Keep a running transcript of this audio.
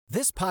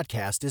This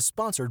podcast is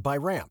sponsored by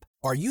Ramp.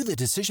 Are you the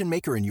decision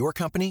maker in your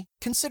company?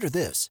 Consider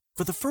this.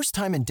 For the first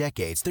time in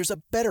decades, there's a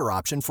better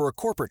option for a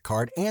corporate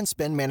card and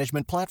spend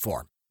management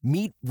platform.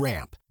 Meet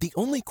Ramp, the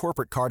only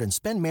corporate card and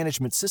spend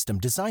management system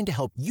designed to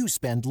help you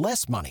spend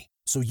less money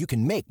so you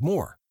can make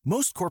more.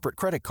 Most corporate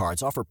credit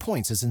cards offer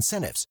points as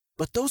incentives,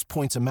 but those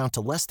points amount to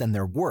less than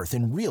their worth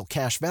in real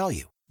cash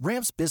value.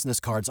 Ramp's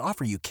business cards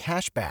offer you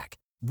cash back,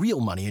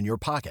 real money in your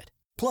pocket.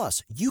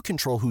 Plus, you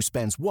control who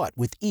spends what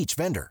with each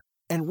vendor.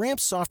 And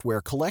Ramp's software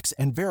collects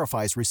and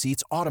verifies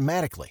receipts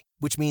automatically,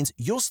 which means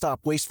you'll stop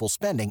wasteful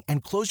spending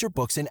and close your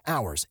books in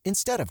hours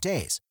instead of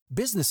days.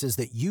 Businesses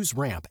that use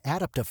Ramp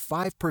add up to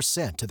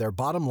 5% to their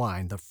bottom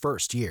line the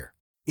first year.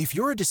 If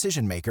you're a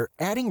decision maker,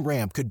 adding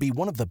Ramp could be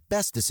one of the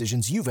best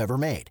decisions you've ever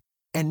made.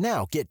 And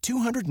now get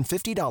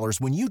 $250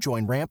 when you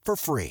join Ramp for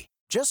free.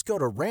 Just go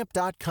to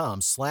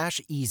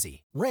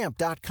ramp.com/easy.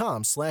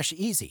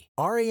 Ramp.com/easy.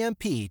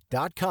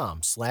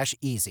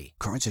 RAMP.com/easy.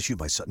 Cards issued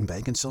by Sutton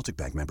Bank and Celtic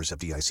Bank, members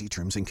FDIC.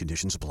 Terms and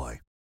conditions apply.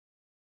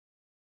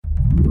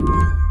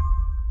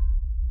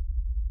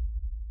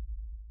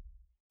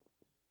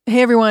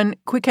 Hey everyone,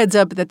 quick heads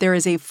up that there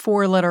is a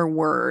 4-letter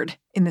word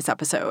in this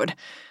episode.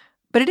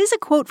 But it is a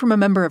quote from a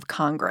member of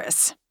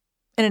Congress.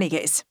 In any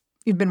case,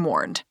 you've been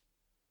warned.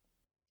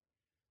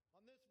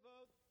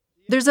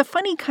 There's a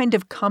funny kind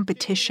of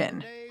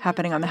competition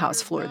happening on the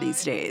House floor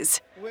these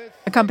days.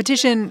 A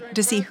competition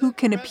to see who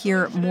can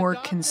appear more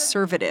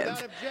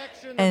conservative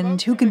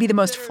and who can be the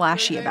most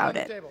flashy about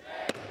it.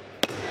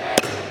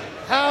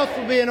 House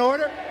will be in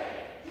order.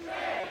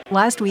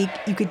 Last week,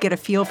 you could get a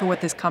feel for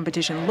what this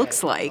competition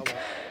looks like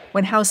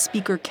when House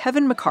Speaker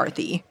Kevin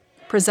McCarthy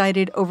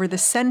presided over the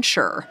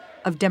censure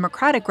of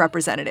Democratic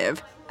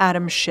Representative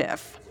Adam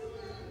Schiff.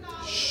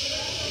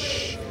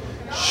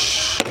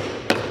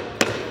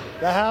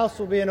 The House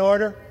will be in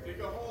order.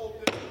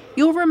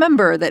 You'll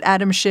remember that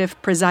Adam Schiff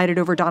presided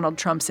over Donald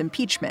Trump's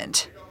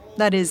impeachment.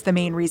 That is the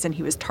main reason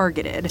he was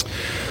targeted.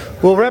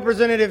 Will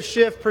Representative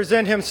Schiff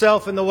present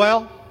himself in the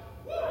well?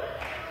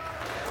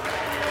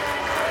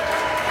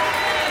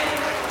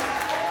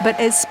 But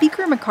as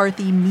Speaker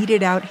McCarthy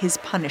meted out his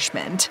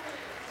punishment,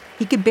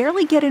 he could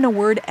barely get in a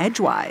word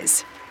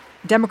edgewise.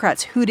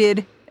 Democrats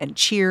hooted and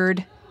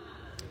cheered.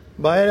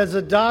 By its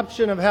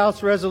adoption of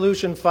House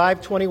Resolution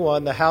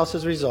 521, the House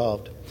has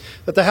resolved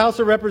that the House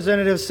of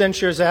Representatives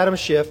censures Adam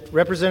Schiff,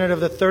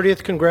 representative of the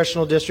 30th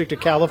Congressional District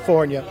of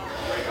California.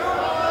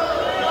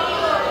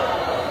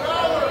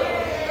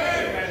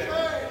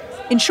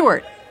 In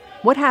short,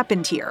 what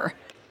happened here?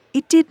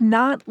 It did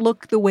not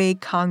look the way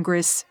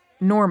Congress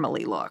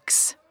normally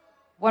looks.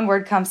 One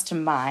word comes to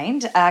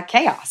mind,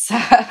 chaos.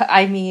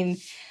 I mean,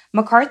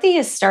 McCarthy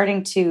is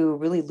starting to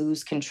really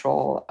lose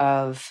control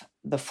of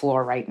the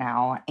floor right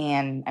now.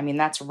 And I mean,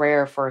 that's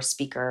rare for a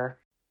speaker.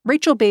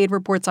 Rachel Bade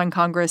reports on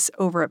Congress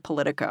over at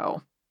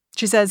Politico.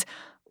 She says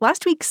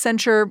last week's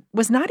censure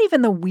was not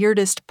even the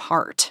weirdest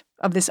part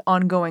of this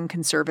ongoing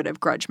conservative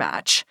grudge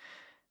match.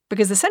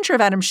 Because the censure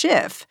of Adam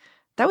Schiff,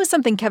 that was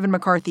something Kevin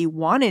McCarthy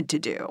wanted to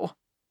do.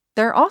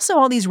 There are also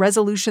all these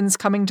resolutions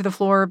coming to the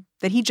floor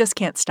that he just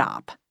can't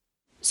stop.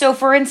 So,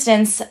 for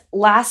instance,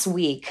 last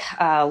week,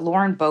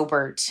 Lauren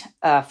Boebert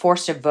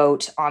forced a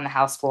vote on the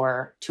House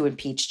floor to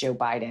impeach Joe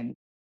Biden.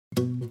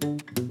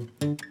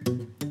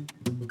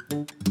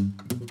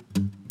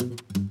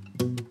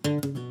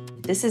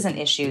 This is an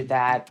issue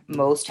that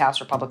most House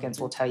Republicans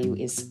will tell you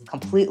is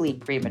completely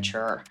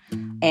premature.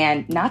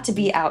 And not to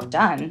be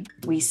outdone,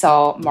 we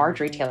saw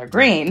Marjorie Taylor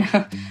Greene,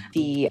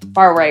 the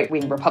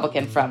far-right-wing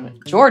Republican from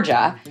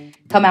Georgia,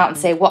 come out and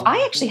say, well,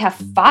 I actually have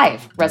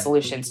 5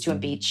 resolutions to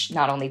impeach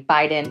not only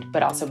Biden,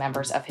 but also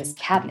members of his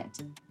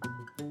cabinet.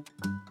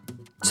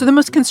 So the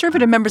most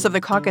conservative members of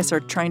the caucus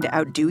are trying to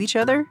outdo each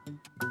other?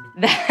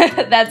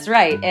 That's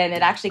right. And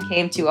it actually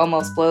came to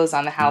almost blows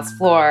on the House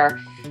floor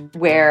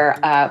where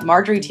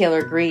Marjorie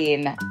Taylor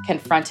Greene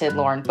confronted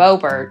Lauren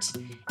Boebert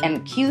and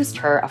accused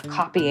her of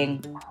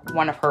copying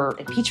one of her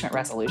impeachment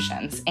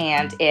resolutions.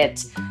 And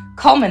it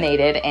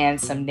culminated in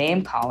some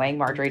name-calling.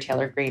 Marjorie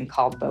Taylor Greene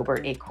called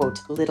Boebert a, quote,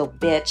 little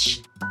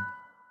bitch.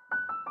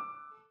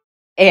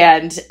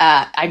 And,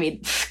 I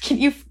mean, can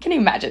you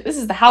imagine? This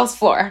is the House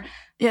floor.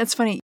 Yeah, it's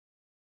funny.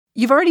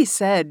 You've already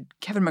said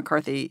Kevin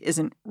McCarthy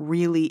isn't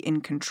really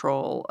in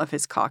control of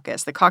his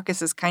caucus. The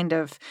caucus is kind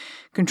of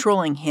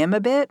controlling him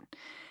a bit.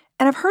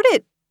 And I've heard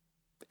it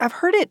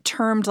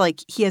termed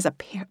like he has a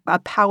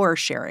power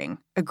sharing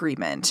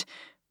agreement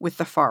with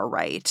the far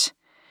right.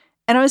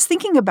 And I was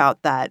thinking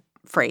about that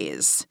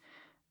phrase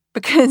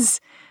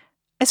because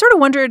I sort of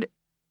wondered,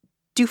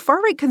 do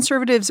far right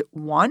conservatives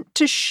want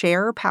to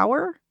share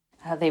power?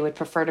 They would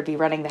prefer to be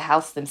running the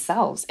House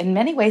themselves. In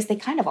many ways, they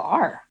kind of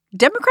are.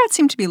 Democrats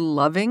seem to be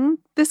loving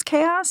this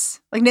chaos.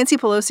 Like Nancy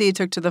Pelosi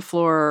took to the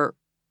floor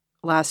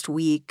last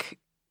week,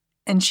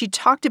 and she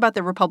talked about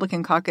the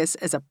Republican caucus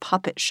as a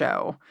puppet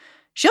show.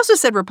 She also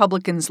said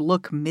Republicans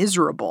look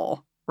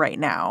miserable right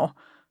now.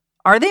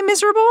 Are they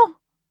miserable?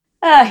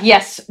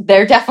 Yes,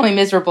 they're definitely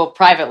miserable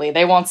privately.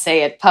 They won't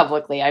say it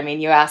publicly. I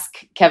mean, you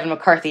ask Kevin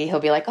McCarthy,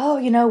 he'll be like,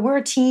 oh, we're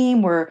a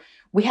team. We're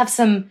we're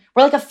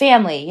like a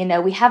family,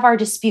 we have our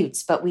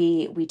disputes, but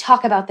we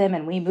talk about them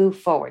and we move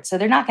forward. So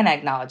they're not going to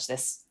acknowledge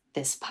this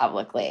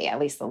publicly, at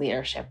least the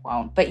leadership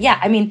won't. But yeah,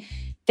 I mean,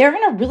 they're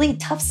in a really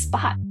tough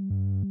spot.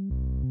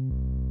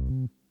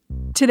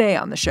 Today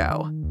on the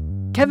show,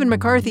 Kevin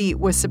McCarthy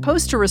was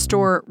supposed to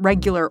restore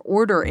regular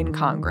order in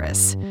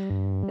Congress.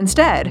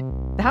 Instead,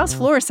 the House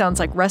floor sounds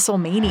like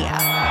WrestleMania.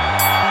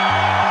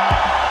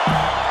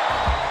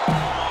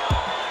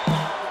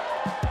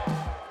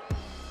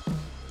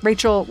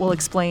 Rachel will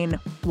explain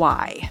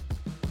why.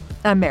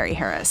 I'm Mary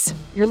Harris.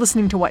 You're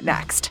listening to What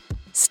Next?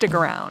 Stick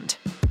around.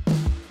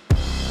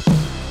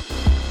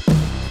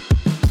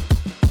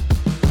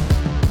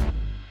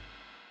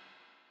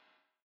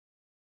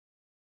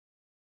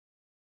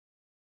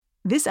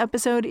 This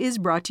episode is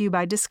brought to you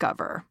by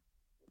Discover.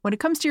 When it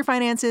comes to your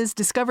finances,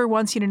 Discover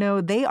wants you to know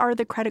they are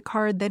the credit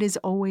card that is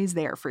always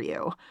there for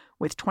you.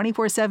 With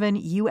 24/7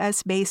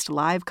 U.S.-based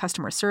live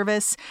customer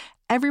service,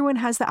 everyone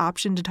has the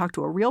option to talk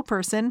to a real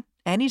person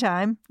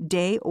anytime,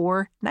 day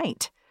or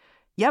night.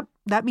 Yep,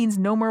 that means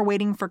no more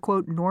waiting for,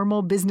 quote,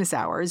 normal business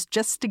hours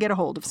just to get a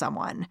hold of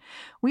someone.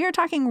 We are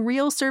talking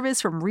real service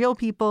from real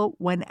people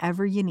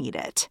whenever you need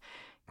it.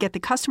 Get the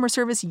customer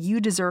service you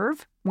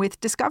deserve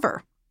with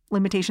Discover.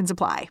 Limitations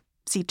apply.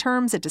 See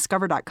terms at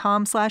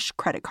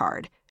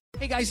discover.com/creditcard.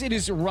 Hey guys, it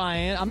is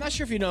Ryan. I'm not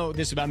sure if you know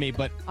this about me,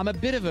 but I'm a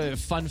bit of a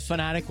fun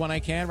fanatic when I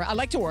can. I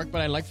like to work,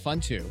 but I like fun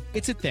too.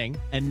 It's a thing.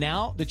 And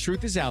now the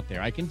truth is out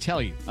there. I can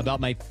tell you about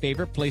my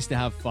favorite place to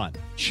have fun.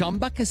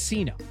 Chumba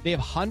Casino. They have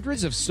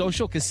hundreds of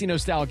social casino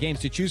style games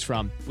to choose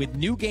from with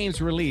new games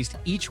released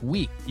each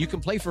week. You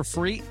can play for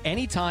free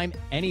anytime,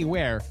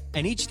 anywhere.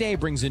 And each day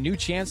brings a new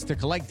chance to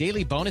collect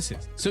daily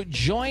bonuses. So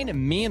join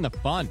me in the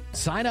fun.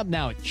 Sign up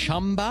now at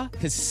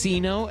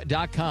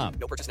ChumbaCasino.com.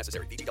 No purchase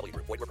necessary. VGW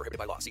Group. Void where prohibited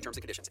by law. See terms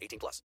and conditions.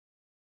 18+.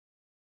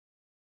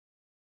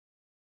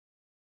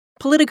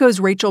 Politico's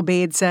Rachel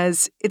Bade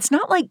says it's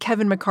not like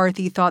Kevin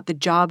McCarthy thought the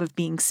job of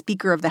being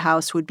Speaker of the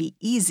House would be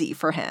easy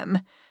for him.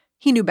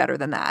 He knew better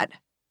than that.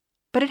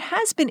 But it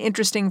has been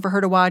interesting for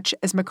her to watch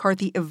as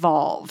McCarthy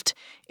evolved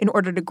in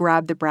order to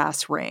grab the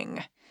brass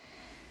ring.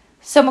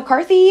 So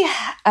McCarthy,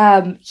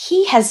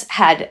 he has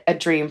had a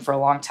dream for a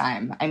long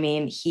time. I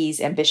mean, he's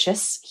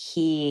ambitious.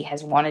 He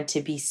has wanted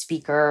to be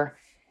Speaker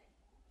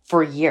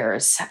for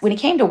years. When he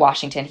came to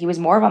Washington, he was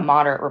more of a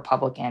moderate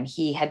Republican.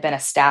 He had been a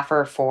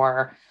staffer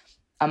for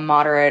a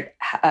moderate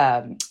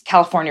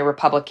California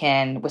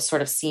Republican, was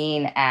sort of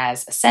seen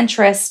as a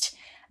centrist.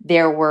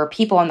 There were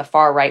people on the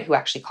far right who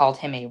actually called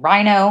him a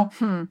rhino,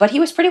 but he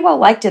was pretty well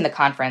liked in the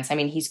conference. I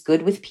mean, he's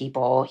good with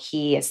people.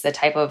 He is the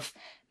type of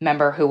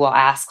member who will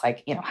ask,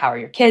 like, how are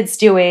your kids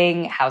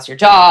doing? How's your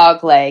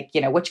dog? Like,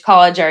 which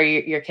college are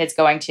your kids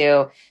going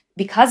to?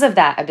 Because of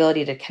that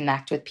ability to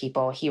connect with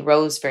people, he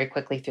rose very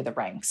quickly through the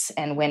ranks.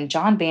 And when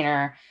John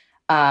Boehner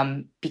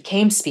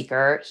became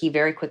Speaker, he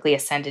very quickly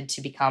ascended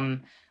to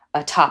become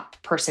a top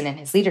person in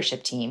his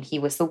leadership team. He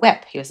was the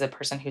whip. He was the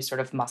person who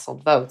sort of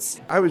muscled votes.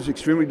 I was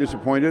extremely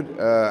disappointed.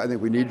 I think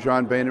we need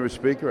John Boehner as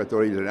Speaker. I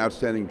thought he did an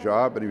outstanding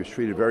job, and he was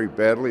treated very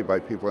badly by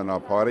people in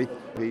our party.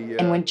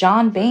 And when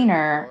John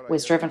Boehner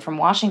was driven from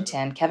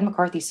Washington, Kevin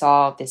McCarthy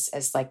saw this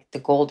as like the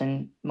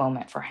golden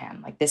moment for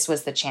him. Like this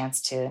was the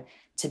chance to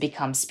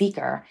become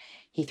Speaker.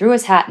 He threw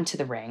his hat into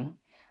the ring,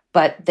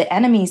 but the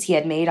enemies he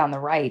had made on the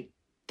right,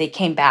 they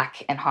came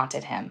back and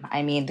haunted him.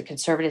 I mean, the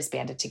conservatives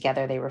banded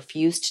together. They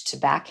refused to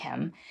back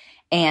him,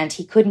 and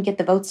he couldn't get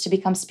the votes to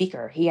become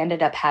Speaker. He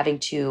ended up having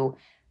to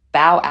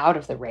bow out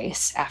of the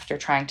race after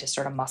trying to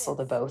sort of muscle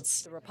the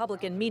votes. The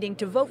Republican meeting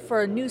to vote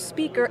for a new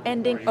Speaker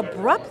ending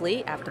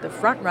abruptly after the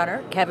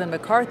frontrunner, Kevin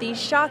McCarthy,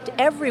 shocked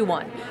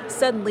everyone,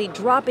 suddenly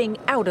dropping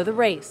out of the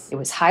race. It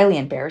was highly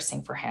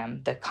embarrassing for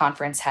him. The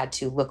conference had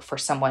to look for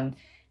someone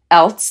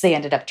else. They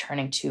ended up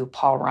turning to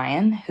Paul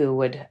Ryan,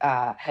 who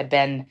had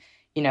been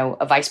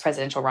a vice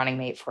presidential running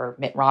mate for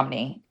Mitt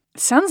Romney.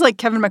 Sounds like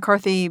Kevin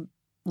McCarthy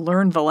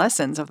learned the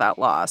lessons of that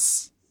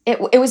loss.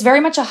 It was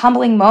very much a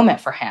humbling moment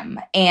for him.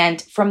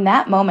 And from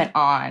that moment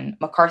on,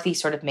 McCarthy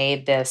sort of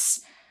made this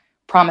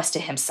promise to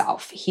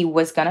himself. He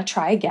was going to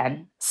try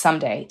again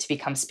someday to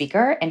become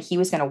Speaker, and he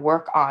was going to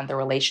work on the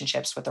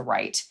relationships with the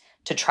right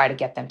to try to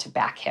get them to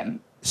back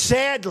him.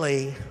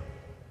 Sadly,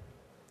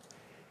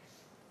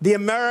 the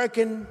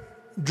American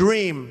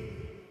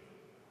dream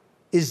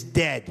is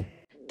dead.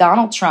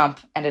 Donald Trump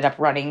ended up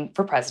running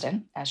for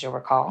president, as you'll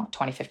recall,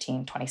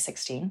 2015,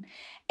 2016.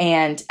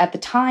 And at the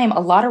time, a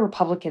lot of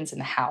Republicans in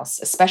the House,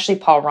 especially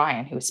Paul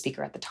Ryan, who was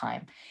Speaker at the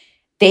time,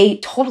 they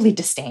totally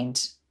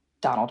disdained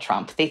Donald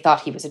Trump. They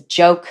thought he was a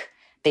joke.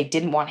 They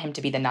didn't want him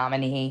to be the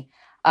nominee.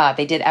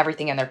 They did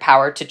everything in their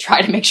power to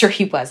try to make sure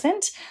he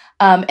wasn't.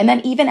 And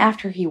then even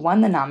after he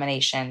won the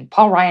nomination,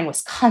 Paul Ryan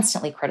was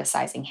constantly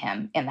criticizing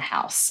him in the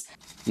House.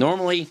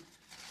 Normally,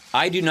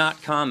 I do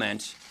not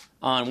comment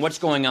on what's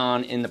going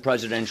on in the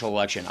presidential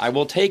election. I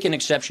will take an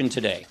exception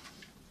today.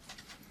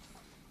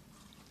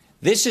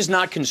 This is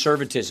not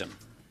conservatism.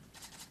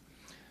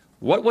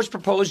 What was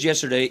proposed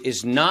yesterday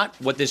is not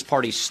what this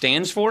party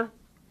stands for,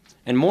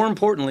 and more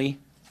importantly,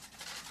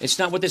 it's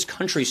not what this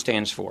country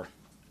stands for.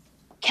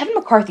 Kevin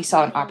McCarthy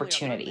saw an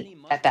opportunity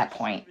at that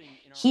point.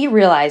 He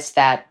realized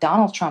that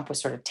Donald Trump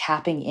was sort of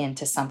tapping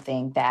into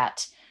something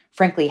that,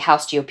 frankly,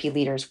 House GOP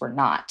leaders were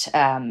not.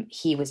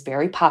 He was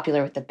very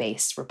popular with the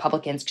base.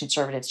 Republicans,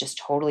 conservatives just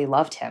totally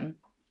loved him.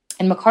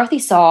 And McCarthy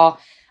saw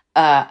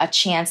a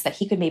chance that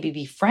he could maybe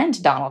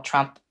befriend Donald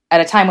Trump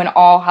at a time when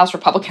all House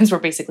Republicans were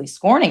basically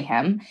scorning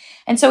him.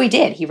 And so he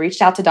did. He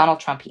reached out to Donald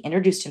Trump. He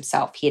introduced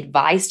himself. He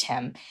advised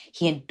him.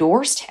 He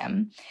endorsed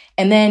him.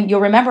 And then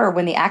you'll remember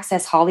when the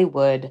Access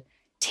Hollywood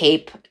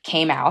tape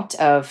came out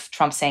of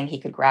Trump saying he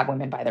could grab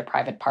women by their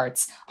private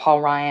parts,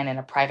 Paul Ryan in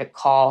a private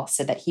call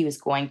said that he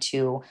was going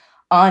to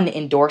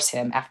unendorse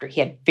him after he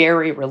had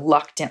very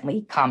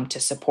reluctantly come to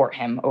support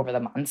him over the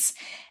months.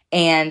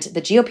 And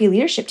the GOP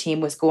leadership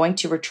team was going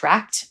to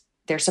retract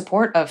their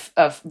support of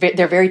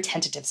their very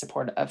tentative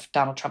support of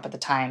Donald Trump at the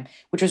time,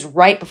 which was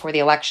right before the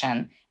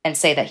election, and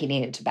say that he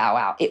needed to bow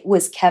out. It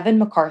was Kevin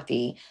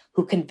McCarthy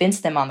who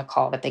convinced them on the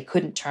call that they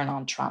couldn't turn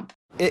on Trump.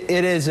 It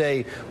is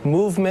a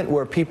movement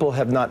where people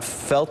have not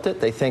felt it.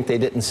 They think they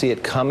didn't see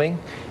it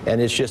coming, and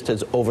it's just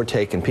as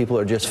overtaken. People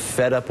are just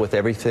fed up with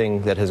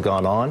everything that has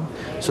gone on,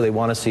 so they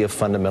want to see a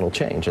fundamental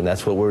change, and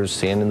that's what we're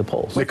seeing in the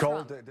polls.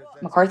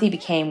 McCarthy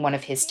became one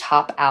of his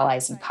top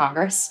allies in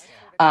Congress.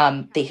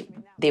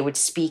 They would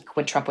speak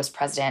when Trump was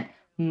president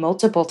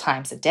multiple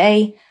times a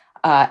day,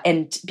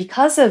 and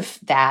because of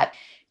that,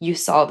 you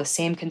saw the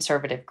same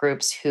conservative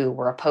groups who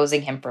were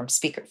opposing him for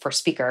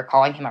speaker,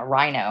 calling him a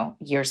rhino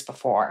years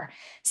before,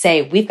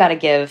 say, we've got to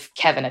give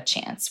Kevin a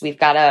chance. We've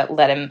got to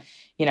let him,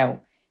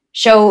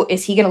 show,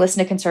 is he going to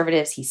listen to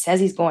conservatives? He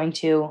says he's going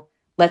to.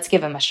 Let's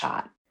give him a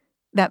shot.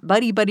 That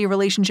buddy-buddy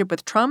relationship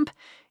with Trump,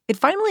 it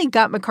finally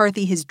got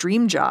McCarthy his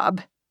dream job.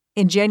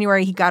 In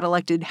January, he got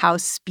elected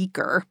House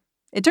Speaker.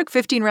 It took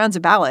 15 rounds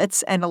of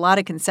ballots and a lot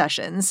of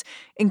concessions,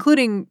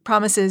 including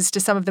promises to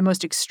some of the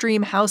most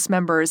extreme House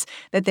members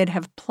that they'd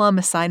have plum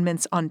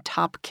assignments on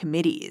top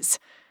committees.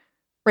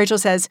 Rachel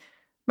says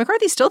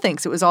McCarthy still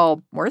thinks it was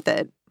all worth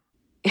it.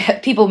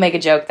 People make a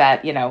joke that,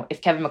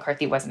 if Kevin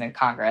McCarthy wasn't in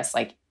Congress,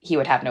 he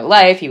would have no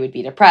life, he would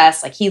be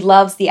depressed. He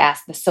loves the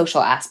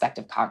social aspect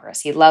of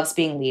Congress. He loves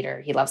being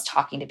leader. He loves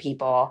talking to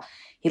people.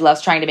 He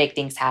loves trying to make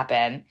things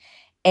happen.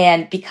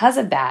 And because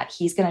of that,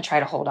 he's going to try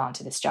to hold on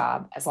to this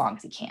job as long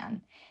as he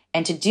can.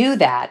 And to do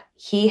that,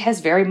 he has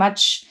very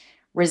much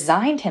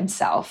resigned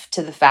himself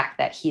to the fact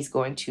that he's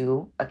going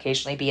to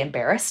occasionally be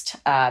embarrassed.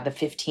 The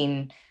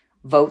 15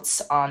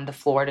 votes on the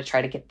floor to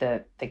try to get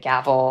the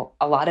gavel,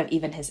 a lot of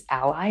even his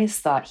allies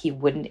thought he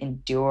wouldn't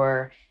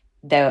endure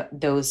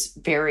those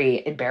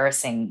very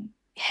embarrassing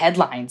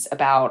headlines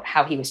about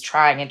how he was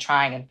trying and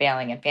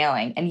failing and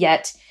failing. And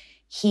yet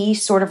he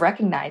sort of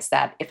recognized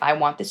that if I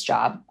want this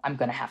job, I'm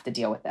going to have to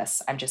deal with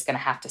this. I'm just going to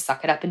have to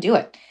suck it up and do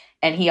it.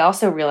 And he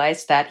also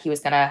realized that he was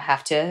going to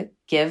have to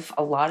give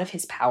a lot of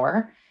his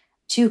power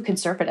to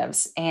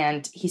conservatives.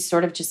 And he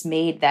sort of just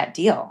made that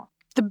deal.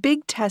 The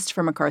big test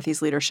for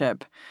McCarthy's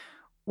leadership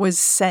was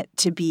set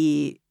to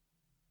be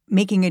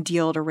making a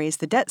deal to raise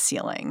the debt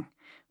ceiling.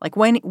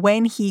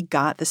 When he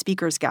got the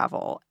speaker's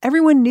gavel,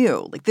 everyone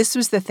knew, this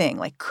was the thing.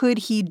 Could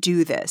he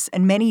do this?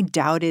 And many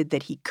doubted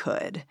that he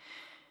could.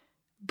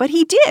 But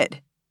he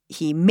did.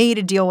 He made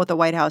a deal with the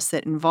White House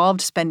that involved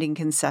spending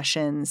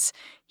concessions.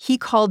 He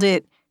called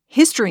it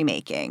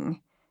history-making.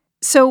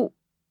 So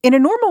in a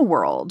normal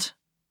world,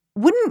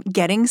 wouldn't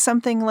getting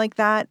something like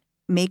that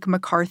make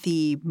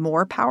McCarthy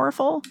more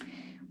powerful?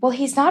 Well,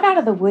 he's not out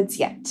of the woods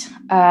yet.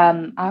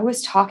 I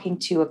was talking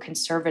to a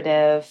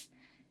conservative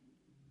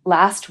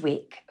last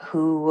week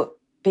who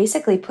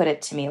basically put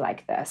it to me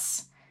like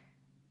this.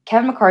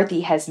 Kevin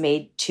McCarthy has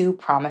made two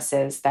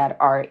promises that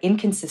are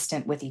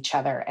inconsistent with each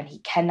other, and he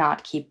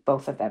cannot keep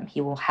both of them. He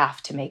will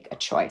have to make a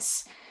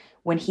choice.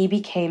 When he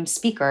became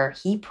speaker,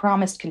 he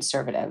promised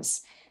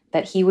conservatives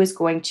that he was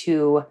going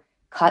to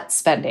cut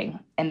spending,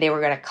 and they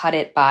were going to cut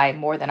it by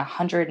more than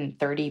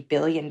 $130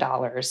 billion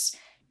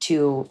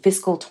to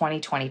fiscal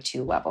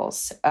 2022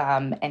 levels.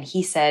 And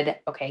he said,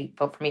 okay,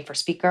 vote for me for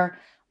speaker.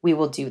 We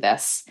will do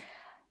this.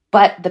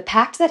 But the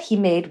pact that he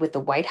made with the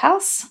White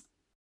House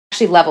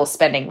actually level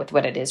spending with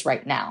what it is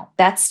right now.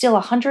 That's still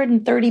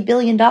 $130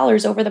 billion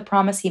over the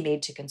promise he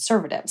made to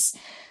conservatives.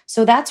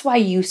 So that's why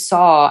you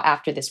saw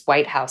after this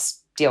White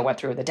House deal went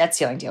through, the debt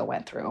ceiling deal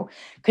went through,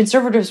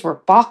 conservatives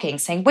were balking,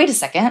 saying, wait a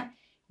second,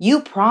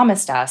 you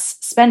promised us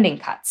spending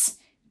cuts.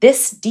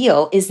 This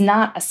deal is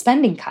not a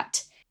spending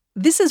cut.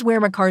 This is where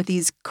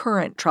McCarthy's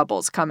current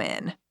troubles come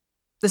in.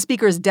 The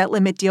speaker's debt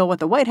limit deal with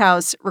the White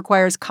House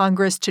requires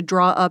Congress to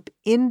draw up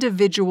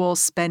individual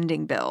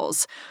spending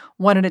bills,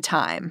 one at a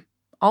time,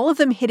 all of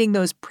them hitting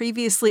those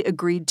previously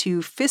agreed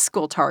to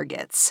fiscal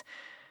targets.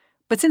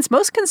 But since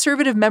most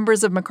conservative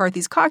members of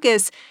McCarthy's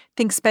caucus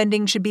think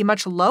spending should be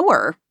much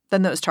lower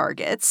than those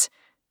targets,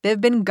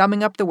 they've been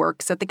gumming up the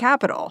works at the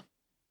Capitol.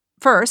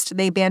 First,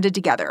 they banded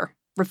together,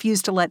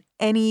 refused to let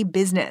any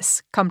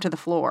business come to the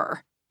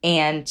floor.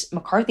 And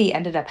McCarthy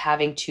ended up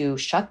having to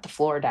shut the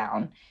floor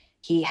down.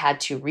 He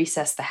had to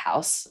recess the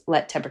House,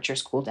 let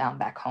temperatures cool down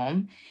back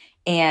home.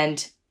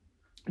 And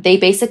they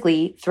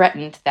basically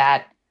threatened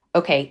that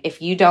okay,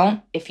 if you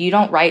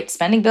don't write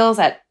spending bills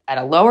at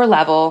a lower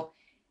level,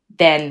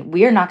 then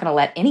we're not going to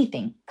let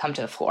anything come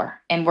to the floor.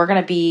 And we're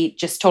going to be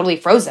just totally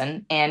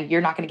frozen and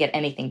you're not going to get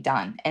anything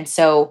done. And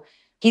so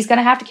he's going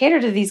to have to cater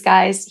to these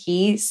guys.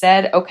 He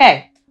said,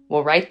 okay,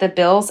 we'll write the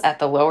bills at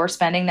the lower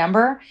spending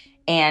number.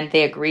 And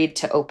they agreed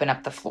to open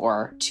up the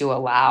floor to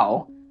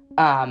allow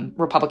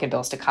Republican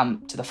bills to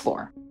come to the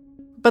floor.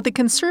 But the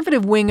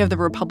conservative wing of the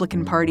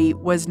Republican Party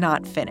was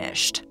not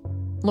finished.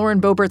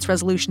 Lauren Boebert's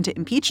resolution to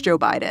impeach Joe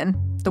Biden,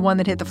 the one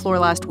that hit the floor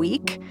last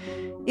week,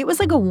 it was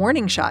like a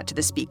warning shot to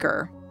the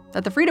speaker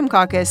that the Freedom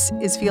Caucus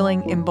is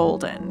feeling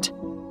emboldened.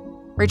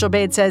 Rachel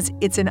Bade says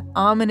it's an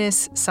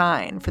ominous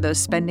sign for those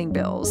spending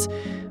bills,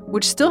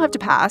 which still have to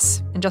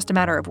pass in just a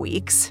matter of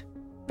weeks.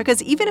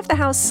 Because even if the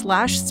House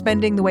slashed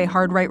spending the way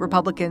hard-right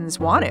Republicans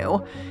want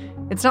to,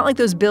 it's not like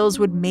those bills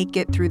would make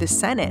it through the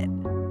Senate.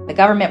 The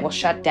government will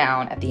shut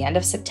down at the end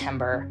of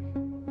September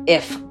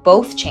if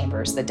both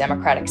chambers, the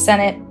Democratic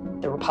Senate,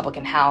 the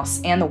Republican House,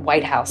 and the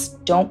White House,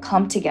 don't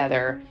come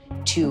together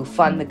to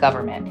fund the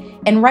government.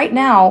 And right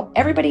now,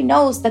 everybody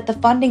knows that the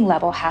funding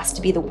level has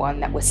to be the one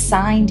that was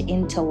signed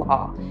into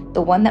law,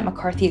 the one that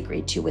McCarthy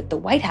agreed to with the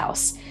White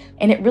House.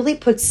 And it really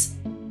puts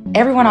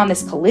everyone on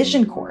this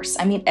collision course.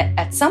 I mean,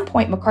 at some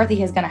point,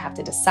 McCarthy is going to have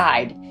to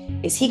decide,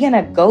 is he going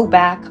to go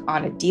back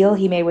on a deal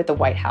he made with the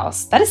White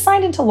House that is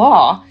signed into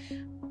law,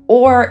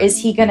 or is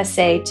he going to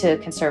say to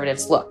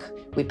conservatives, look,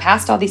 we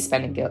passed all these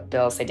spending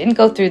bills. They didn't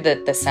go through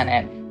the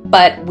Senate,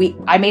 but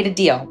I made a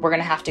deal. We're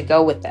going to have to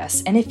go with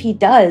this. And if he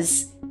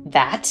does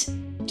that,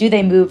 do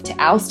they move to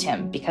oust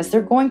him? Because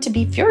they're going to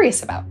be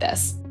furious about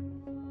this.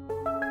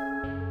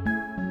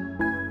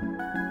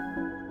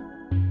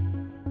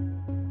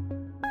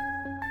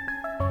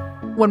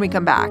 When we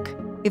come back,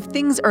 if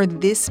things are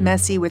this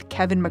messy with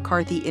Kevin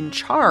McCarthy in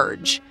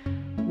charge,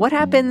 what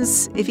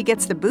happens if he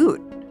gets the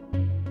boot?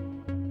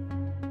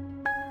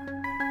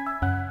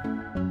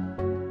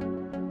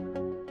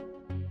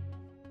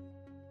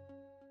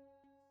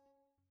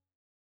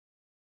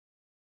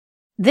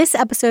 This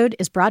episode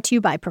is brought to you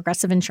by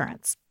Progressive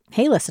Insurance.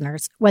 Hey,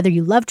 listeners, whether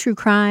you love true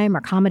crime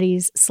or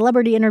comedies,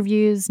 celebrity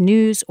interviews,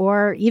 news,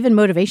 or even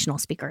motivational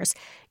speakers,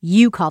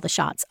 you call the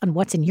shots on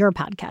what's in your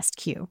podcast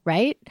queue,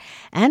 right?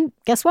 And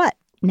guess what?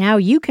 Now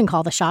you can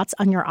call the shots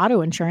on your auto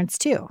insurance,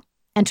 too.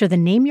 Enter the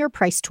Name Your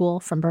Price tool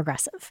from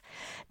Progressive.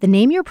 The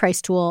Name Your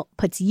Price tool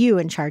puts you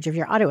in charge of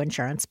your auto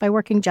insurance by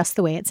working just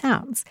the way it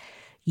sounds.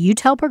 You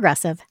tell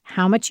Progressive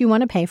how much you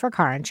want to pay for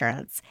car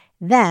insurance.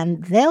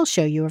 Then they'll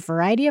show you a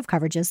variety of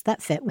coverages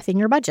that fit within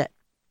your budget,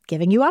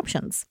 giving you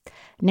options.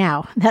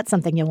 Now, that's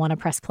something you'll want to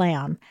press play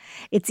on.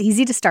 It's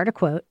easy to start a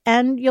quote,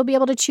 and you'll be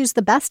able to choose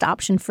the best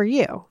option for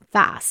you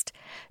fast.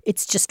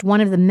 It's just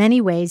one of the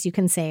many ways you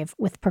can save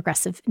with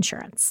Progressive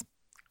Insurance.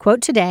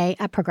 Quote today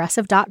at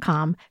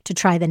Progressive.com to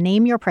try the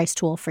Name Your Price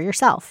tool for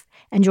yourself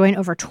and join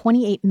over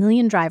 28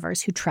 million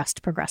drivers who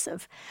trust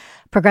Progressive.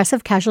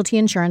 Progressive Casualty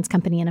Insurance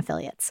Company and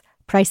Affiliates.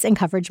 Price and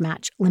coverage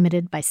match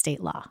limited by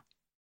state law.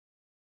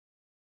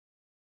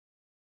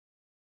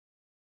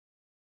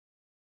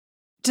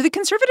 Do the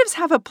conservatives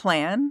have a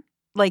plan?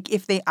 Like,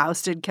 if they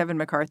ousted Kevin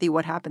McCarthy,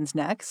 what happens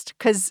next?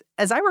 Because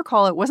as I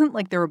recall, it wasn't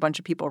like there were a bunch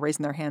of people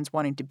raising their hands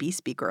wanting to be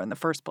speaker in the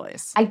first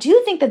place. I do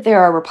think that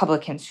there are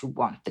Republicans who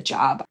want the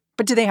job.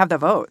 But do they have the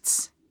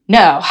votes?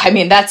 No, I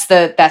mean, that's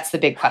the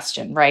big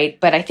question, right?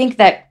 But I think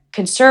that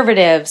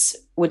conservatives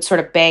would sort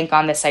of bank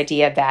on this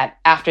idea that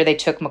after they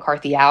took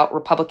McCarthy out,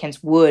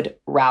 Republicans would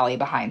rally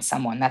behind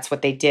someone. That's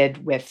what they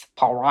did with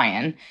Paul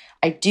Ryan.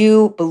 I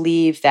do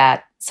believe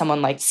that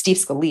someone like Steve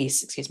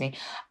Scalise,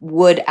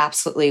 would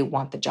absolutely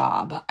want the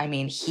job. I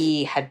mean,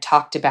 he had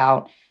talked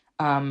about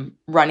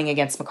running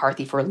against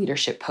McCarthy for a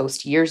leadership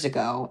post years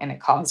ago, and it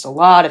caused a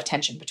lot of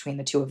tension between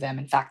the two of them.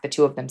 In fact, the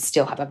two of them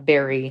still have a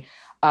very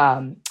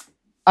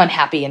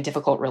unhappy and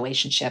difficult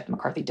relationship.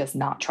 McCarthy does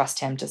not trust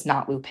him, does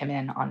not loop him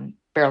in on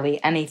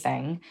barely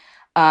anything.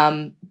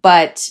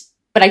 But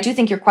I do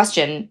think your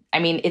question, I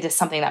mean, it is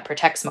something that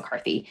protects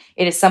McCarthy.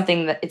 It is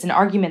something that it's an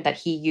argument that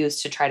he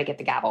used to try to get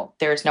the gavel.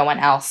 There's no one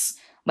else.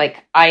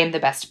 Like, I am the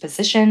best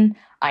position.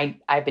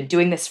 I've been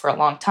doing this for a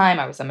long time.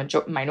 I was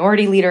a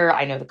minority leader.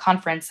 I know the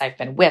conference. I've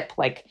been whip.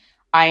 Like,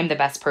 I am the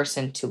best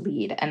person to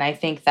lead. And I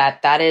think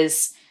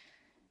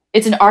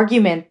it's an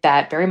argument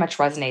that very much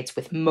resonates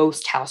with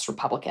most House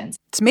Republicans.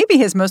 It's maybe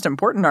his most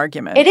important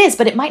argument. It is,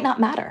 but it might not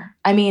matter.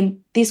 I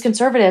mean, these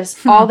conservatives,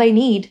 all they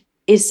need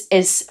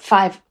is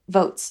 5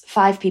 votes,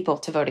 5 people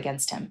to vote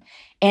against him.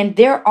 And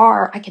there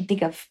are, I can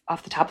think of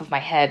off the top of my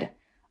head,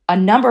 a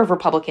number of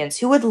Republicans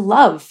who would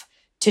love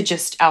to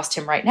just oust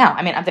him right now.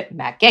 I mean,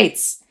 Matt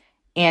Gaetz,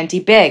 Andy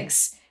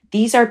Biggs.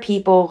 These are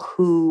people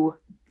who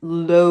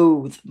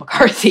loathe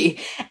McCarthy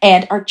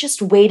and are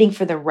just waiting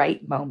for the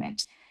right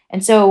moment.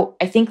 And so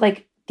I think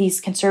like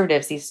these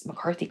conservatives, these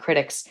McCarthy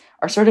critics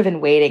are sort of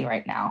in waiting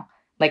right now.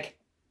 Like,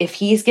 if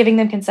he's giving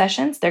them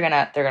concessions, they're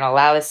gonna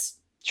allow this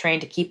train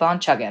to keep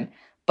on chugging.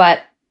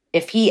 But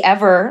if he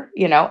ever,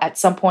 at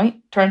some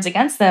point turns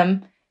against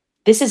them,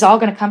 this is all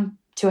going to come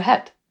to a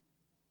head.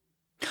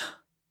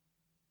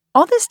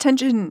 All this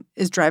tension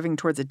is driving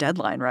towards a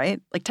deadline, right?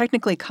 Like,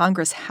 technically,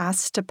 Congress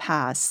has to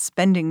pass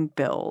spending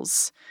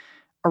bills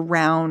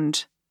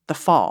around the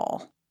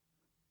fall.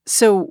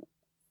 So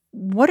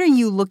what are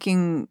you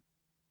looking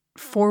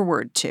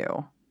forward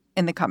to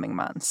in the coming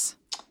months?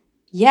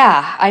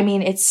 Yeah, I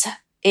mean,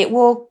 it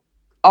will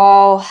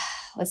all,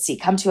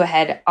 come to a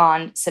head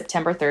on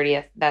September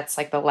 30th. That's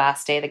like the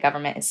last day the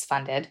government is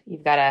funded.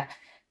 You've got to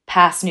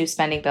pass new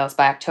spending bills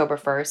by October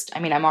 1st.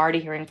 I mean, I'm already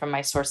hearing from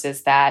my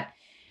sources that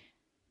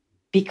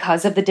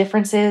because of the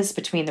differences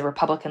between the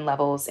Republican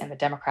levels and the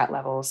Democrat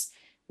levels,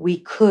 we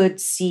could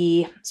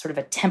see sort of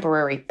a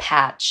temporary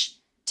patch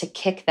to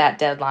kick that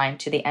deadline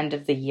to the end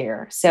of the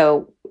year.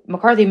 So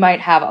McCarthy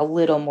might have a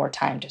little more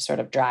time to sort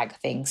of drag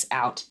things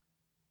out.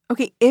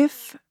 Okay,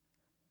 if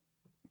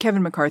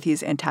Kevin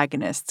McCarthy's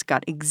antagonists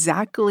got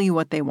exactly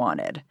what they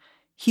wanted,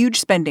 huge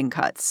spending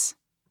cuts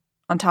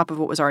on top of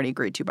what was already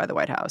agreed to by the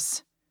White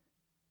House,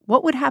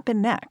 what would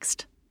happen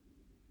next?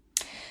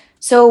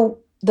 So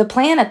the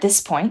plan at this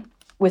point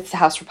with the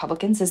House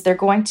Republicans is they're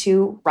going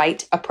to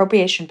write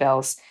appropriation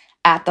bills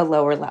at the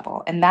lower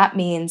level. And that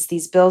means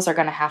these bills are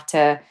going to have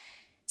to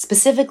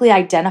specifically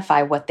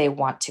identify what they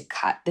want to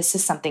cut. This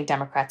is something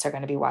Democrats are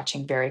going to be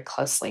watching very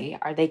closely.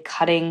 Are they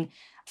cutting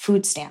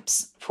food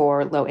stamps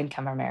for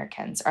low-income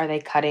Americans? Are they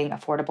cutting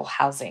affordable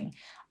housing?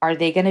 Are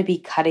they going to be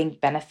cutting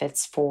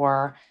benefits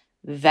for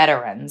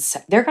veterans?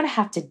 They're going to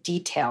have to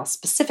detail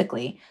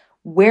specifically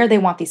where they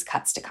want these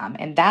cuts to come.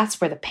 And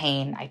that's where the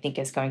pain, I think,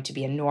 is going to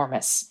be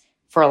enormous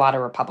for a lot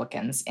of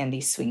Republicans in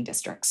these swing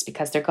districts,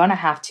 because they're going to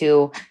have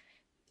to,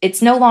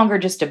 it's no longer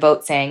just a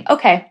vote saying,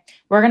 okay,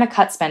 we're going to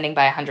cut spending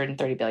by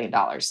 $130 billion.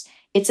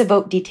 It's a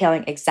vote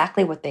detailing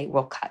exactly what they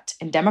will cut.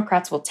 And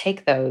Democrats will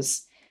take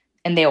those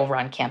and they will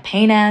run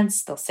campaign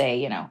ads. They'll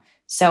say,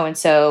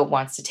 so-and-so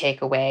wants to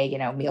take away,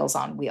 Meals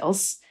on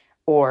Wheels,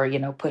 or,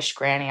 push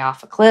Granny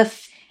off a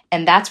cliff.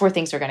 And that's where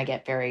things are going to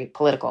get very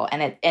political.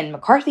 And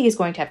McCarthy is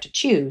going to have to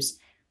choose,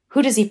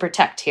 who does he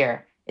protect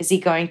here? Is he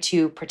going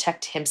to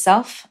protect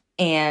himself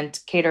and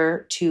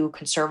cater to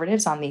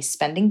conservatives on these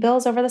spending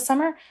bills over the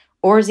summer?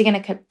 Or is he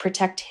going to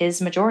protect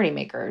his majority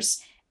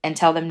makers and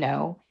tell them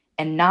no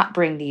and not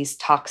bring these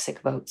toxic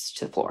votes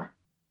to the floor?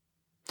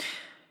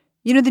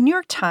 The New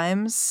York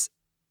Times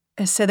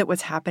has said that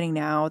what's happening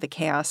now, the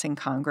chaos in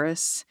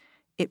Congress,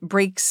 it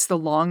breaks the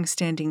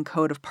longstanding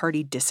code of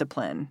party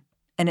discipline,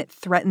 and it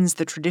threatens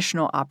the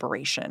traditional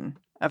operation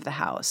of the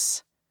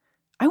House.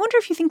 I wonder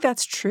if you think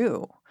that's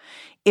true.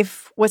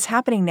 If what's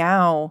happening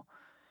now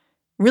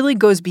really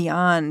goes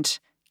beyond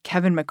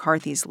Kevin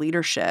McCarthy's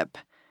leadership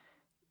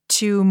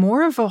to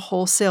more of a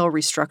wholesale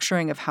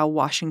restructuring of how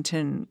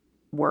Washington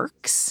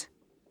works,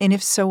 and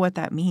if so, what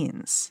that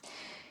means.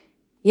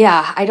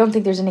 Yeah, I don't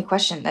think there's any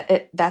question.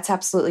 That's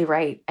absolutely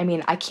right. I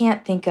mean, I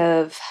can't think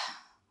of,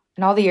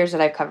 in all the years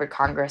that I've covered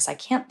Congress, I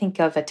can't think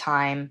of a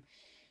time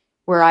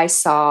where I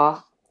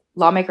saw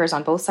lawmakers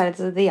on both sides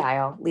of the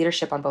aisle,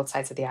 leadership on both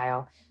sides of the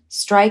aisle,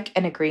 strike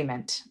an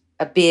agreement,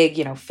 a big,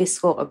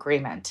 fiscal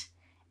agreement,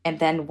 and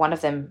then one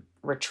of them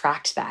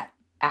retract that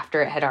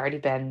after it had already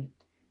been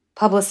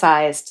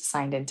publicized,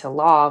 signed into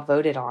law,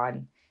 voted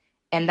on.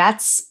 And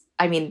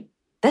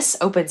this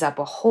opens up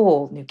a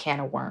whole new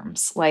can of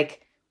worms.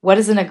 Like, what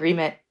does an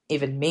agreement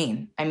even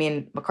mean? I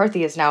mean,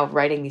 McCarthy is now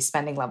writing these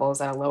spending levels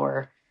at a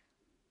lower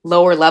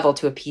level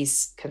to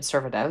appease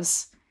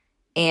conservatives.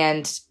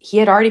 And he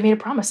had already made a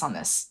promise on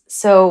this.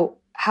 So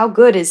how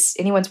good is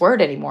anyone's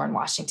word anymore in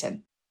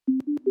Washington?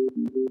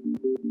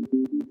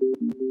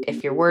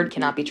 If your word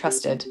cannot be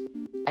trusted,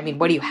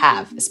 what do you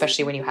have,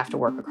 especially when you have to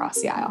work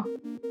across the aisle?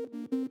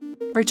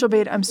 Rachel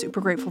Bade, I'm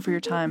super grateful for your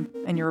time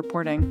and your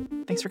reporting.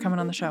 Thanks for coming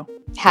on the show.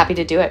 Happy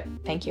to do it.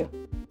 Thank you.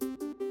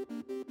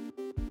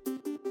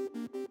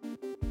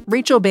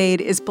 Rachel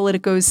Bade is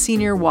Politico's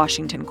senior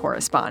Washington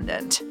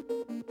correspondent.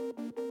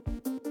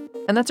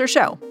 And that's our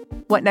show.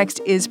 What Next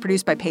is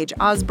produced by Paige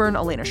Osborne,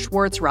 Elena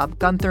Schwartz, Rob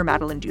Gunther,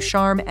 Madeline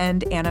Ducharme,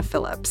 and Anna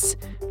Phillips.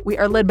 We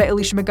are led by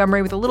Alicia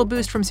Montgomery with a little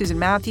boost from Susan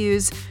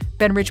Matthews.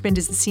 Ben Richmond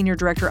is the Senior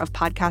Director of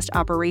Podcast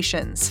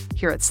Operations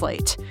here at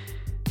Slate.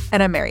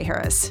 And I'm Mary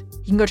Harris.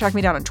 You can go track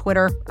me down on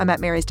Twitter. I'm at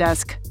Mary's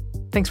Desk.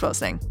 Thanks for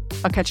listening.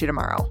 I'll catch you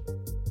tomorrow.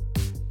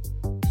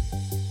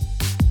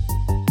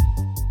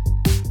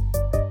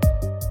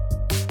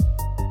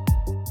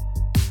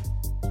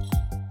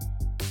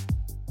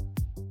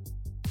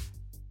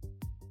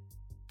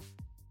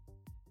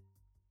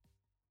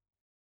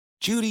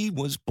 Judy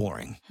was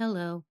boring.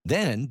 Hello.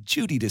 Then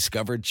Judy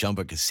discovered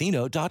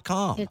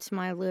ChumbaCasino.com. It's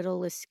my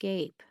little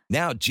escape.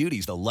 Now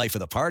Judy's the life of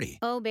the party.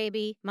 Oh,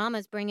 baby,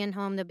 mama's bringing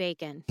home the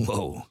bacon.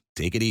 Whoa,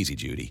 take it easy,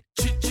 Judy.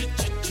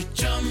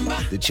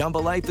 The Chumba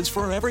life is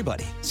for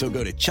everybody. So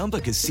go to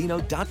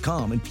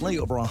ChumbaCasino.com and play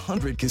over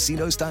 100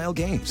 casino-style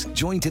games.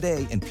 Join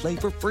today and play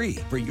for free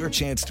for your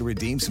chance to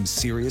redeem some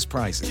serious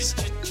prizes.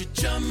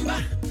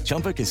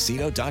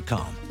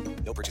 ChumbaCasino.com.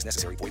 No purchase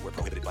necessary. Void where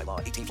prohibited by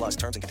law. 18+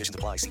 terms and conditions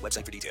apply. See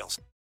website for details.